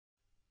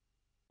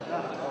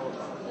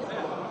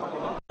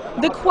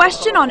The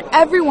question on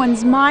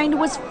everyone's mind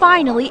was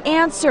finally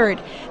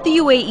answered. The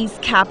UAE's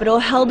capital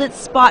held its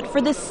spot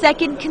for the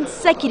second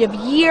consecutive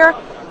year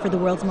for the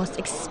world's most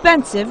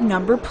expensive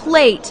number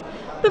plate.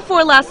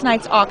 Before last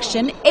night's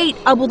auction, 8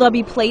 Abu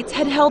Dhabi plates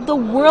had held the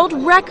world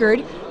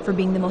record for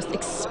being the most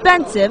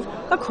expensive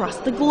across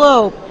the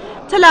globe.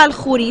 Talal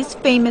Khouri's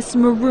famous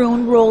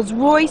maroon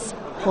Rolls-Royce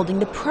holding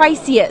the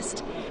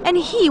priciest, and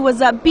he was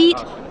upbeat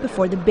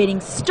before the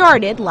bidding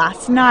started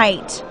last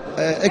night.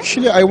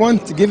 Actually, I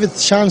want to give it a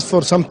chance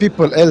for some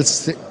people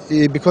else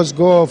because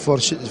go for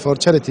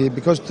charity.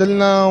 Because till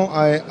now,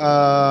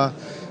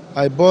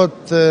 I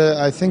bought.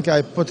 I think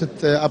I put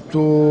it up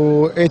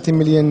to 80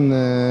 million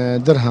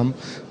dirham.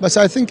 But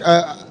I think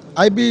I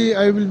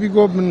will be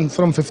going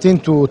from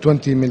 15 to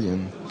 20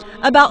 million.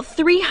 About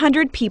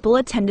 300 people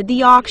attended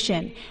the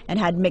auction and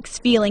had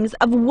mixed feelings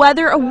of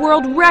whether a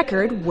world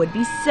record would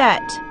be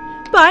set.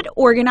 But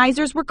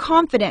organizers were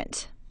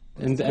confident.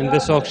 In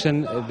this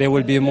auction, there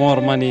will be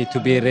more money to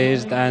be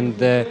raised, and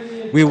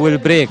we will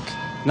break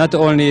not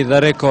only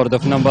the record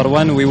of number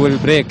one, we will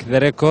break the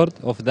record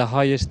of the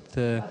highest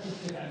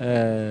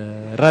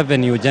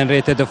revenue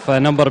generated of a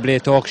number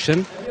plate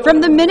auction.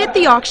 From the minute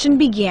the auction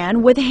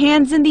began, with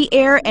hands in the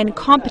air and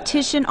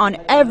competition on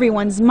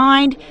everyone's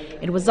mind,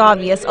 it was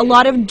obvious a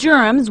lot of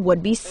dirhams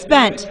would be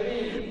spent.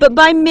 But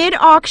by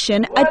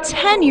mid-auction, a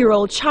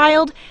 10-year-old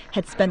child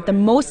had spent the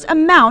most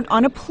amount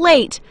on a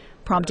plate,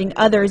 prompting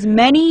others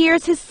many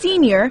years his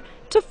senior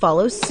to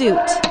follow suit.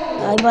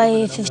 I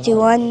buy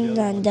 51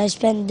 and I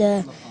spend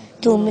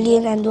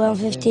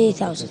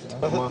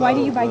 2,150,000. Why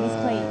do you buy these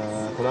plates?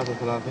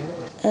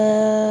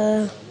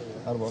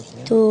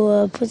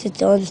 To put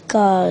it on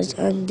cars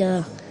and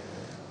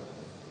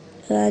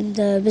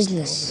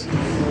business.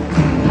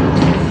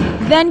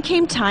 Then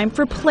came time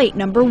for plate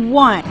number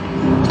one.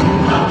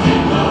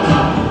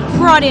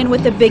 Brought in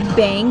with a big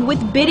bang,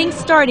 with bidding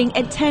starting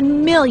at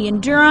 10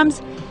 million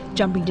dirhams,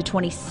 jumping to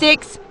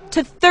 26,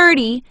 to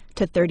 30,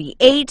 to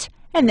 38,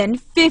 and then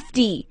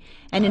 50.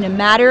 And in a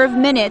matter of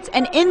minutes,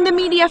 and in the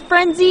media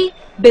frenzy,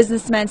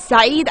 businessman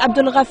Saeed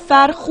Abdul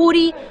Ghaffar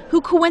Khouri,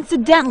 who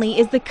coincidentally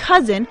is the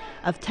cousin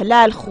of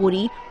Talal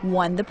Khouri,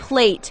 won the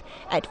plate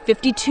at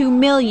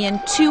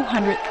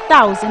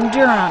 52,200,000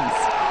 dirhams.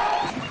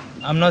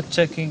 I'm not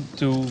checking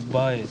to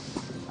buy it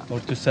or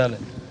to sell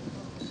it,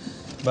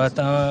 but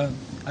I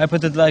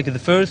put it like the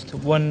first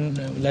one,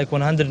 like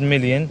 100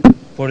 million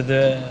for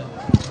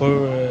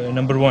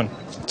number one.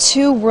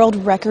 2 world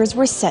records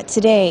were set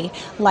today.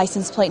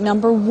 License plate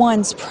number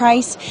one's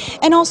price,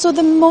 and also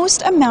the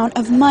most amount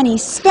of money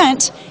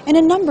spent in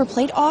a number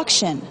plate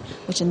auction,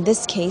 which in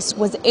this case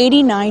was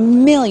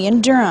 89 million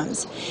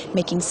dirhams,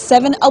 making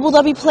 7 Abu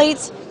Dhabi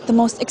plates the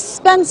most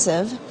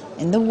expensive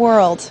in the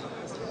world.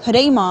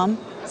 Huda Imam,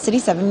 City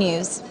 7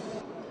 News.